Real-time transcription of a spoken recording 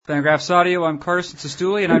Fangraphs Audio. I'm Carson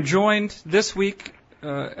Sestouli, and I'm joined this week,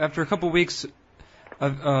 after a couple weeks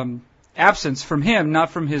of absence from him, not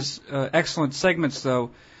from his excellent segments, though,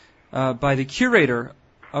 by the curator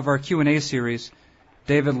of our Q&A series,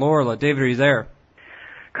 David Laurila. David, are you there?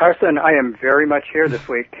 Carson, I am very much here this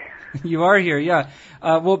week. You are here, yeah.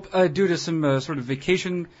 Due to some sort of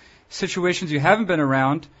vacation situations, you haven't been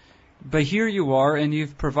around, but here you are, and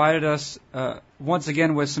you've provided us once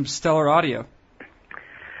again with some stellar audio.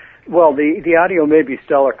 Well, the audio may be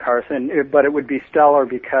stellar, Carson, but it would be stellar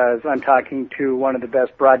because I'm talking to one of the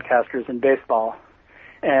best broadcasters in baseball.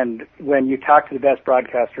 And when you talk to the best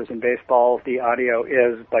broadcasters in baseball, the audio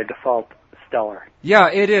is, by default, stellar.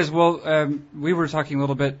 Yeah, it is. Well, we were talking a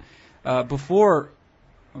little bit before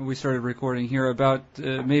we started recording here about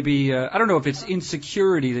maybe, I don't know if it's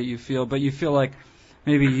insecurity that you feel, but you feel like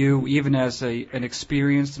maybe you, even as an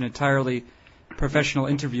experienced and entirely professional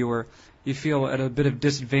interviewer, you feel at a bit of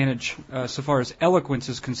disadvantage so far as eloquence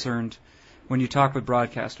is concerned when you talk with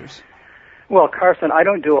broadcasters. Well, Carson, I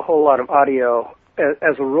don't do a whole lot of audio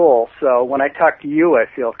as a rule, so when I talk to you, I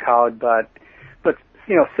feel cowed, but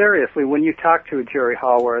you know, seriously, when you talk to Jerry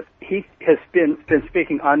Howarth, he has been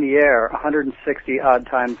speaking on the air 160 odd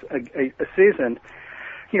times a season,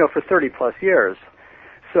 you know, for 30 plus years.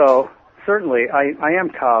 So certainly, I am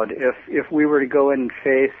cowed if we were to go in and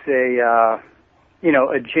face a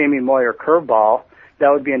Jamie Moyer curveball. That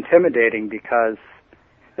would be intimidating because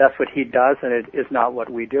that's what he does, and it is not what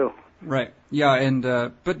we do. Right. Yeah. And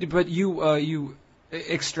but you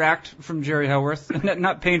extract from Jerry Howarth,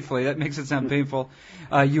 not painfully. That makes it sound painful.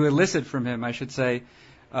 You elicit from him, I should say,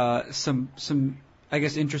 some I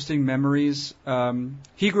guess interesting memories.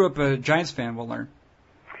 He grew up a Giants fan. We'll learn.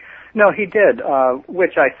 No, he did,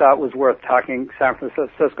 which I thought was worth talking San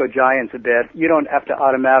Francisco Giants a bit. You don't have to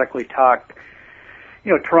automatically talk,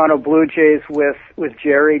 you know, Toronto Blue Jays with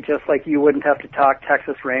Jerry, just like you wouldn't have to talk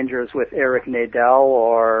Texas Rangers with Eric Nadel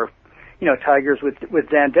or, you know, Tigers with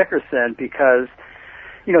Dan Dickerson, because,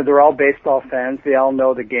 you know, they're all baseball fans. They all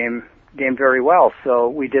know the game very well. So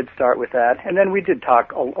we did start with that, and then we did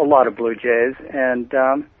talk a lot of Blue Jays, and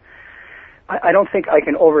I don't think I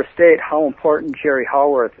can overstate how important Jerry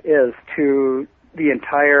Howarth is to the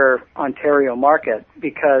entire Ontario market,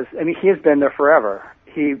 because, I mean, he has been there forever.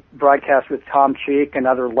 He broadcast with Tom Cheek,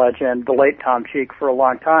 another legend, the late Tom Cheek, for a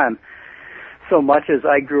long time. So much as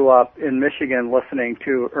I grew up in Michigan listening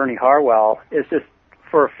to Ernie Harwell, it's just,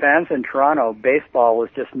 for fans in Toronto, baseball was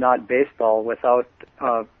just not baseball without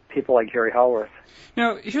people like Jerry Howarth.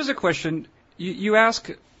 Now, here's a question. You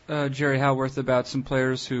ask Jerry Howarth about some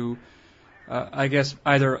players who, I guess,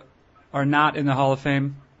 either are not in the Hall of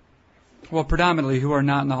Fame, well, predominantly who are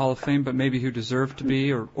not in the Hall of Fame, but maybe who deserve to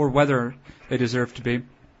be, or whether they deserve to be.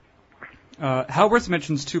 Howarth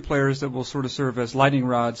mentions two players that will sort of serve as lightning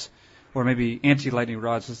rods, or maybe anti-lightning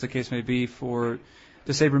rods, as the case may be, for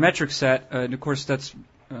the sabermetric set. And, of course, that's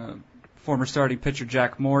former starting pitcher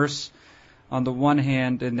Jack Morse on the one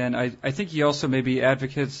hand, and then I think he also maybe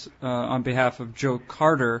advocates on behalf of Joe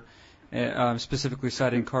Carter, specifically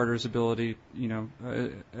citing Carter's ability, you know,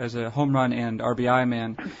 as a home run and RBI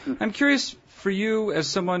man. I'm curious for you, as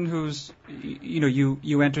someone who's, you know,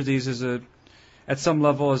 you enter these at some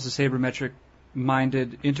level as a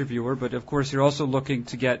sabermetric-minded interviewer, but of course you're also looking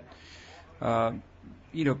to get,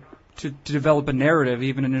 you know, to develop a narrative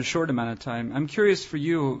even in a short amount of time. I'm curious for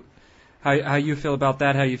you how you feel about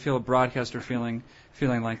that, how you feel a broadcaster feeling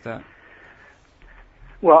like that.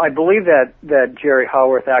 Well, I believe that Jerry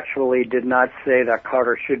Howarth actually did not say that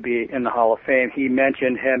Carter should be in the Hall of Fame. He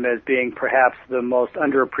mentioned him as being perhaps the most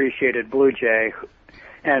underappreciated Blue Jay,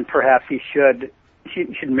 and perhaps he should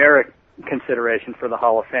merit consideration for the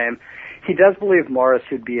Hall of Fame. He does believe Morris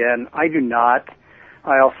should be in. I do not.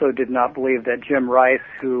 I also did not believe that Jim Rice,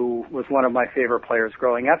 who was one of my favorite players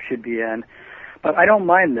growing up, should be in. But I don't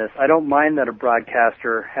mind this. I don't mind that a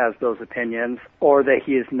broadcaster has those opinions, or that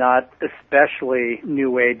he is not especially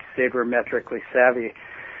new age sabermetrically savvy.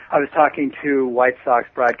 I was talking to White Sox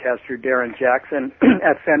broadcaster Darren Jackson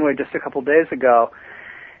at Fenway just a couple days ago,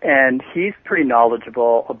 and he's pretty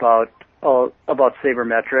knowledgeable about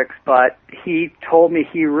sabermetrics, but he told me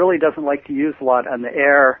he really doesn't like to use a lot on the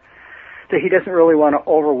air, that he doesn't really want to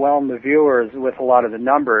overwhelm the viewers with a lot of the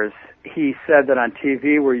numbers. He said that on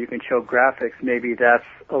TV, where you can show graphics, maybe that's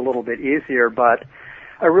a little bit easier, but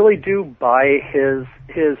I really do buy his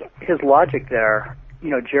logic there. You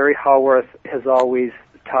know, Jerry Howarth has always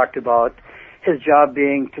talked about his job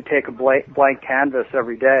being to take a blank canvas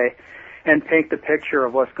every day and paint the picture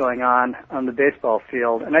of what's going on the baseball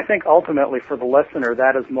field. And I think ultimately for the listener,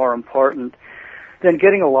 that is more important than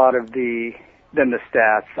getting a lot of the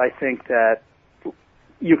stats. I think that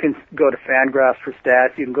you can go to Fangraphs for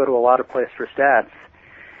stats. You can go to a lot of places for stats.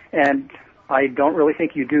 And I don't really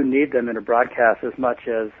think you do need them in a broadcast as much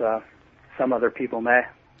as some other people may.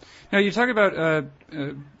 Now, you talk about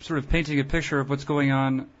sort of painting a picture of what's going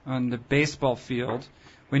on the baseball field.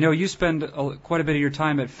 We know you spend quite a bit of your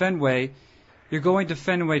time at Fenway. You're going to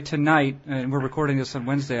Fenway tonight, and we're recording this on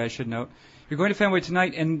Wednesday, I should note. You're going to Fenway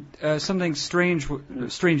tonight, and something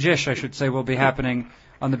strange-ish, I should say, will be happening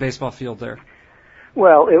on the baseball field there.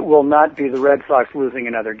 Well, it will not be the Red Sox losing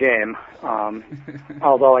another game,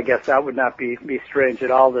 although I guess that would not be strange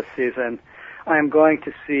at all this season. I am going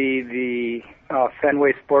to see the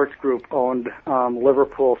Fenway Sports Group-owned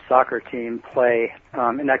Liverpool soccer team play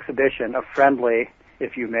an exhibition, a friendly,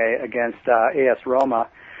 if you may, against AS Roma,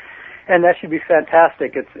 and that should be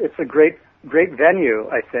fantastic. It's a great venue,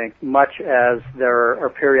 I think, much as there are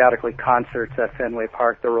periodically concerts at Fenway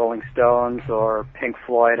Park. The Rolling Stones or Pink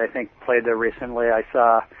Floyd, I think, played there recently. I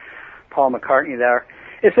saw Paul McCartney there.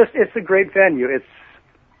 It's a great venue.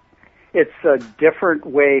 It's a different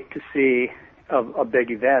way to see a big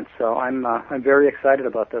event, so I'm very excited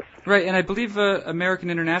about this. Right, and I believe American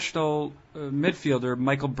international midfielder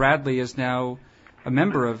Michael Bradley is now a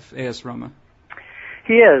member of AS Roma.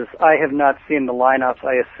 He is. I have not seen the lineups.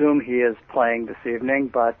 I assume he is playing this evening,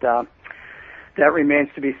 but that remains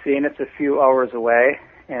to be seen. It's a few hours away.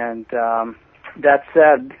 And that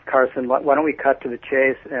said, Carson, why don't we cut to the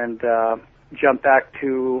chase and jump back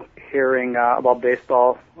to hearing about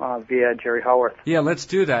baseball via Jerry Howarth. Yeah, let's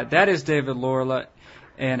do that. That is David Laurila,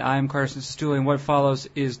 and I'm Carson Cistulli, and what follows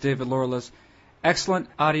is David Laurila's excellent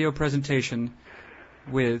audio presentation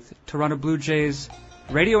with Toronto Blue Jays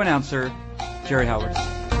radio announcer Jerry Howarth.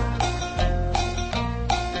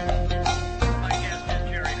 My guest is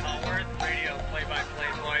Jerry Howarth, radio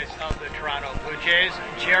play-by-play voice of the Toronto Blue Jays.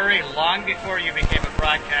 Jerry, long before you became a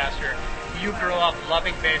broadcaster, you grew up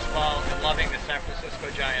loving baseball and loving the San Francisco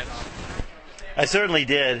Giants. I certainly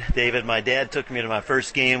did, David. My dad took me to my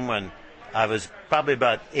first game when I was probably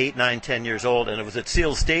about 8, 9, 10 years old, and it was at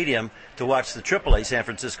Seals Stadium to watch the AAA San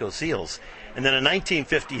Francisco Seals. And then in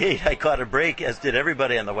 1958, I caught a break, as did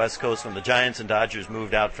everybody on the West Coast, when the Giants and Dodgers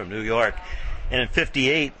moved out from New York. And in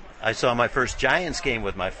 58, I saw my first Giants game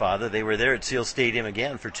with my father. They were there at Seals Stadium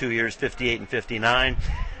again for 2 years, 58 and 59.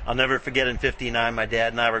 I'll never forget in 59, my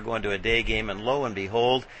dad and I were going to a day game, and lo and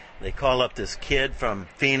behold, they call up this kid from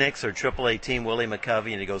Phoenix, their AAA team, Willie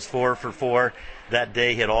McCovey, and he goes 4 for 4. That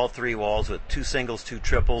day, hit all 3 walls with 2 singles, 2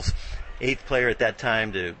 triples. 8th player at that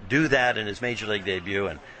time to do that in his major league debut,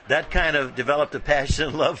 and that kind of developed a passion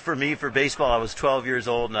and love for me for baseball. I was 12 years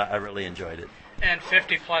old, and I really enjoyed it. And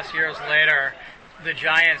 50-plus years later, the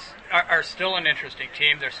Giants are still an interesting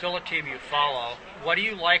team. They're still a team you follow. What do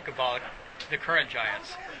you like about the current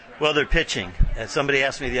Giants? Well, they're pitching. Somebody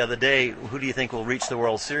asked me the other day, who do you think will reach the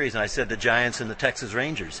World Series? And I said the Giants and the Texas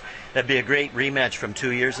Rangers. That'd be a great rematch from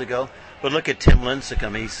 2 years ago. But look at Tim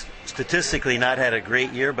Lincecum. He's statistically not had a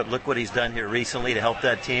great year, but look what he's done here recently to help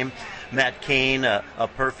that team. Matt Cain, a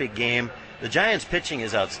perfect game. The Giants' pitching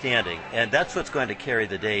is outstanding, and that's what's going to carry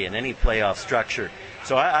the day in any playoff structure.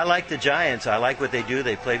 So I like the Giants. I like what they do.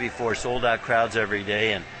 They play before sold-out crowds every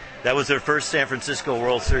day, and that was their first San Francisco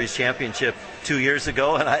World Series championship 2 years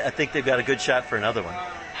ago, and I think they've got a good shot for another one.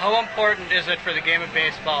 How important is it for the game of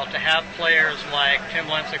baseball to have players like Tim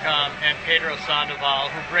Lincecum and Pedro Sandoval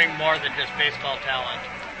who bring more than just baseball talent?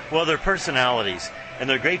 Well, they're personalities, and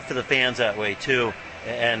they're great for the fans that way, too.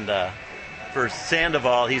 And for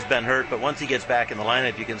Sandoval, he's been hurt, but once he gets back in the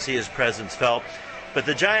lineup, you can see his presence felt. But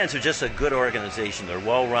the Giants are just a good organization. They're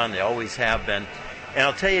well-run. They always have been. And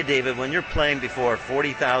I'll tell you, David, when you're playing before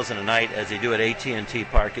 40,000 a night, as they do at AT&T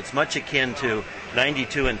Park, it's much akin to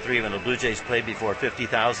 92-3 when the Blue Jays played before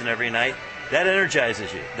 50,000 every night. That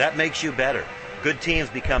energizes you. That makes you better. Good teams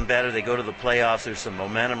become better. They go to the playoffs. There's some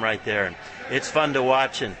momentum right there. And it's fun to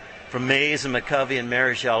watch. And from Mays and McCovey and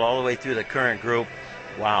Marichal all the way through the current group,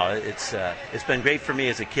 wow, it's been great for me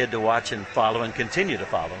as a kid to watch and follow and continue to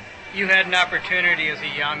follow. You had an opportunity as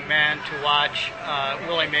a young man to watch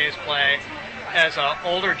Willie Mays play. As an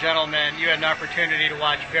older gentleman, you had an opportunity to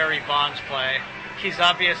watch Barry Bonds play. He's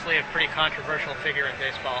obviously a pretty controversial figure in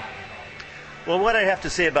baseball. Well, what I have to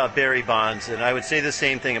say about Barry Bonds, and I would say the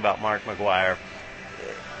same thing about Mark McGwire,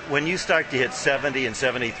 when you start to hit 70 and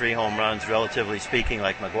 73 home runs, relatively speaking,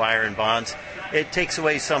 like McGwire and Bonds, it takes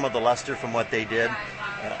away some of the luster from what they did.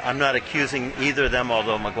 I'm not accusing either of them,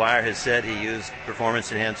 although McGwire has said he used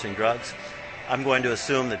performance-enhancing drugs. I'm going to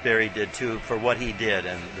assume that Barry did too for what he did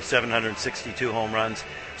and the 762 home runs.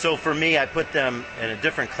 So for me, I put them in a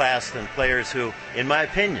different class than players who, in my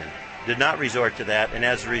opinion, did not resort to that, and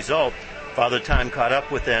as a result, Father Time caught up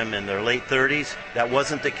with them in their late 30s. That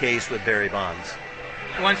wasn't the case with Barry Bonds.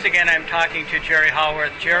 Once again, I'm talking to Jerry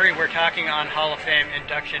Howarth. Jerry, we're talking on Hall of Fame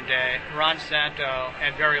Induction Day. Ron Santo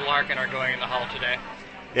and Barry Larkin are going in the Hall today.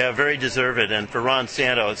 Yeah, very deserved. And for Ron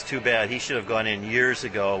Santo, it's too bad. He should have gone in years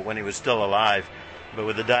ago when he was still alive. But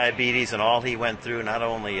with the diabetes and all he went through, not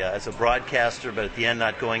only as a broadcaster, but at the end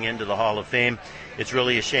not going into the Hall of Fame, it's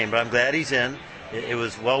really a shame. But I'm glad he's in. It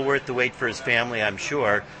was well worth the wait for his family, I'm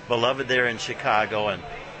sure. Beloved there in Chicago. And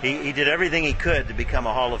he did everything he could to become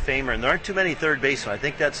a Hall of Famer. And there aren't too many third basemen. I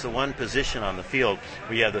think that's the one position on the field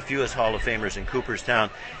where you have the fewest Hall of Famers in Cooperstown.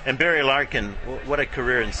 And Barry Larkin, what a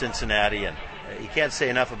career in Cincinnati. And you can't say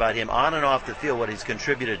enough about him on and off the field, what he's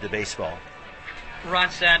contributed to baseball.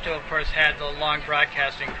 Ron Santo, of course, had the long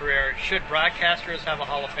broadcasting career. Should broadcasters have a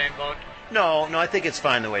Hall of Fame vote? No, I think it's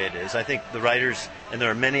fine the way it is. I think the writers, and there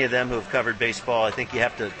are many of them who have covered baseball, I think you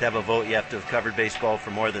have to have a vote. You have to have covered baseball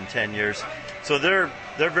for more than 10 years. So they're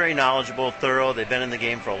very knowledgeable, thorough. They've been in the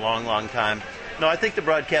game for a long, long time. No, I think the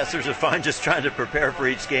broadcasters are fine just trying to prepare for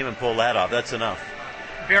each game and pull that off. That's enough.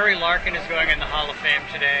 Barry Larkin is going in the Hall of Fame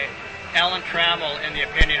today. Alan Trammell, in the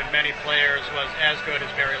opinion of many players, was as good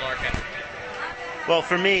as Barry Larkin. Well,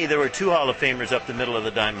 for me, there were two Hall of Famers up the middle of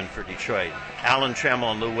the diamond for Detroit, Alan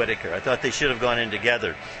Trammell and Lou Whitaker. I thought they should have gone in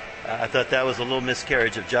together. I thought that was a little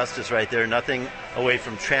miscarriage of justice right there. Nothing away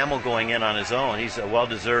from Trammell going in on his own. He's a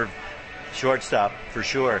well-deserved shortstop for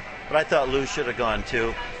sure. But I thought Lou should have gone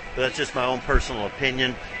too. But that's just my own personal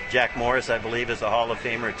opinion. Jack Morris, I believe, is a Hall of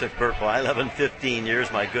Famer. It took Burt Blyleven 15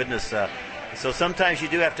 years. My goodness. So sometimes you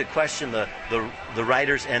do have to question the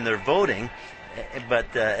writers and their voting.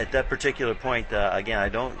 But at that particular point, again, I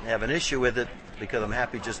don't have an issue with it because I'm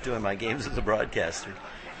happy just doing my games as a broadcaster.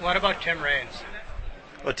 What about Tim Raines?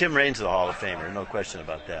 Well, Tim Raines is a Hall of Famer, no question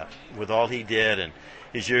about that. With all he did and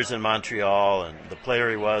his years in Montreal and the player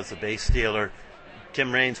he was, the base stealer,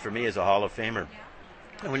 Tim Raines for me is a Hall of Famer.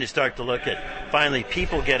 And when you start to look at finally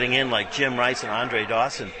people getting in like Jim Rice and Andre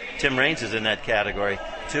Dawson, Tim Raines is in that category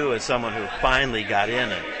too as someone who finally got in,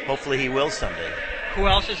 and hopefully he will someday. Who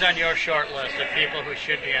else is on your short list of people who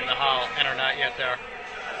should be in the Hall and are not yet there?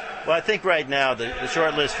 Well, I think right now the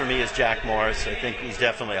short list for me is Jack Morris. I think he's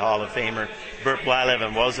definitely a Hall of Famer. Burt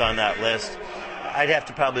Blyleven was on that list. I'd have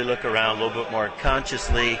to probably look around a little bit more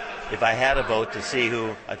consciously if I had a vote to see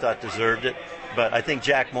who I thought deserved it. But I think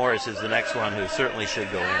Jack Morris is the next one who certainly should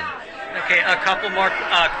go in. Okay, a couple more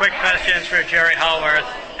quick questions for Jerry Howarth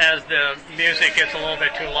as the music gets a little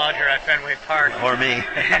bit too loud here at Fenway Park. Or me.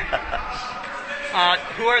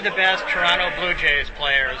 Who are the best Toronto Blue Jays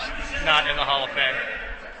players not in the Hall of Fame?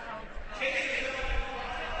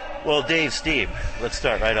 Well, Dave Stieb, let's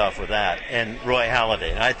start right off with that, and Roy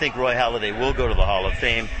Halladay. And I think Roy Halladay will go to the Hall of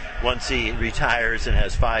Fame once he retires and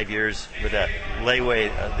has 5 years with that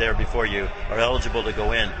layway there before you are eligible to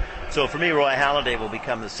go in. So for me, Roy Halladay will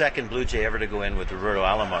become the second Blue Jay ever to go in with Roberto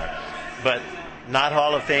Alomar. But not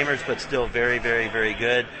Hall of Famers, but still very, very, very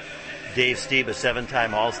good. Dave Stieb, a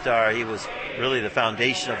 7-time All-Star. He was really the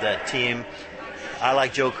foundation of that team. I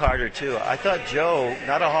like Joe Carter, too. I thought Joe,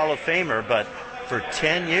 not a Hall of Famer, but for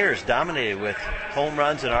 10 years dominated with home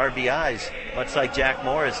runs and RBIs, much like Jack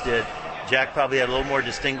Morris did. Jack probably had a little more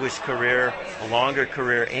distinguished career, a longer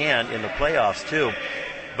career, and in the playoffs, too.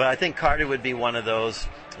 But I think Carter would be one of those.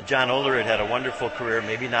 John Olerud had a wonderful career,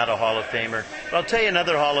 maybe not a Hall of Famer. But I'll tell you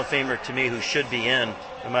another Hall of Famer to me who should be in,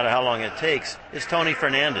 no matter how long it takes, is Tony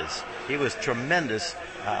Fernandez. He was tremendous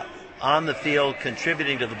on the field,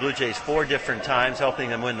 contributing to the Blue Jays 4 different times, helping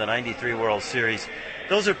them win the '93 World Series.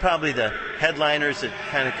 Those are probably the headliners that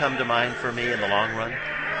kind of come to mind for me in the long run.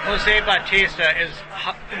 Jose Bautista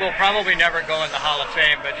will probably never go in the Hall of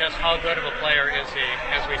Fame, but just how good of a player is he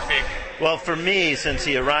as we speak? Well, for me, since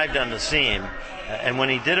he arrived on the scene, and when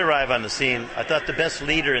he did arrive on the scene, I thought the best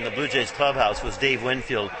leader in the Blue Jays clubhouse was Dave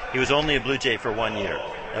Winfield. He was only a Blue Jay for 1 year.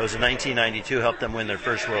 That was in 1992, helped them win their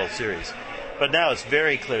first World Series. But now it's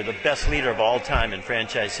very clear the best leader of all time in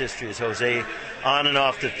franchise history is Jose, on and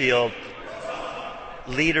off the field.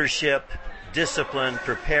 Leadership, discipline,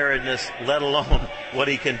 preparedness, let alone what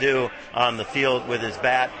he can do on the field with his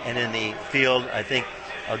bat and in the field. I think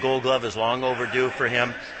a Gold Glove is long overdue for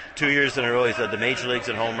him. 2 years in a row he's led the major leagues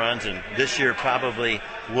in home runs, and this year probably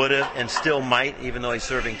would have and still might, even though he's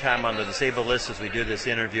serving time on the disabled list as we do this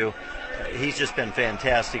interview. He's just been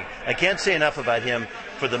fantastic. I can't say enough about him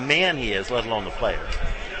for the man he is, let alone the player.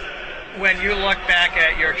 When you look back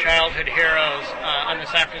at your childhood heroes on the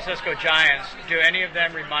San Francisco Giants, do any of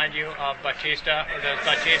them remind you of Bautista, or does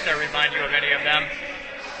Bautista remind you of any of them?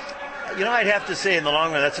 You know, I'd have to say in the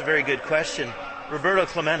long run, that's a very good question. Roberto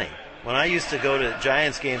Clemente. When I used to go to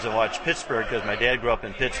Giants games and watch Pittsburgh, because my dad grew up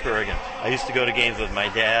in Pittsburgh, and I used to go to games with my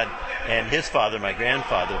dad and his father, my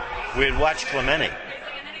grandfather, we'd watch Clemente.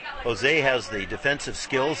 Jose has the defensive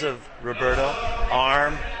skills of Roberto,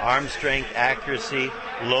 arm strength, accuracy,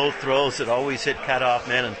 low throws that always hit cutoff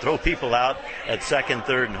men and throw people out at second,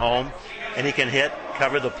 third, and home. And he can hit,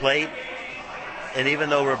 cover the plate. And even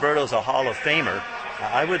though Roberto's a Hall of Famer,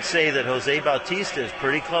 I would say that Jose Bautista is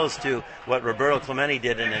pretty close to what Roberto Clemente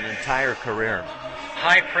did in an entire career.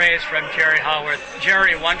 High praise from Jerry Howarth.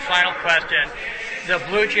 Jerry, one final question. The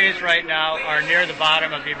Blue Jays right now are near the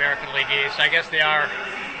bottom of the American League East. I guess they are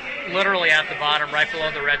literally at the bottom, right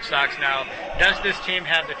below the Red Sox now. Does this team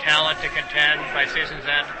have the talent to contend by season's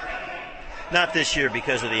end? Not this year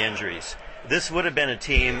because of the injuries. This would have been a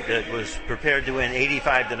team that was prepared to win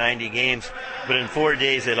 85 to 90 games, but in 4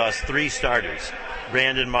 days they lost 3 starters.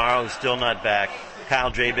 Brandon Morrow is still not back.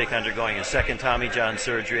 Kyle Drabick undergoing a second Tommy John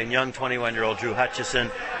surgery, and young 21-year-old Drew Hutchison,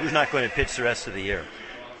 who's not going to pitch the rest of the year.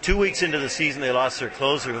 2 weeks into the season, they lost their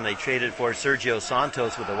closer when they traded for Sergio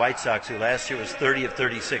Santos with the White Sox, who last year was 30 of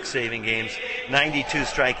 36 saving games, 92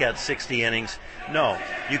 strikeouts, 60 innings. No,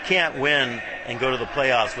 you can't win and go to the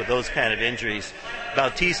playoffs with those kind of injuries.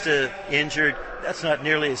 Bautista injured, that's not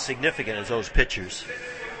nearly as significant as those pitchers.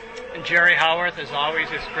 And Jerry Howarth, as always,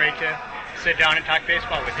 it's great to sit down and talk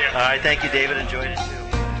baseball with you. All right, thank you, David. Enjoyed it too.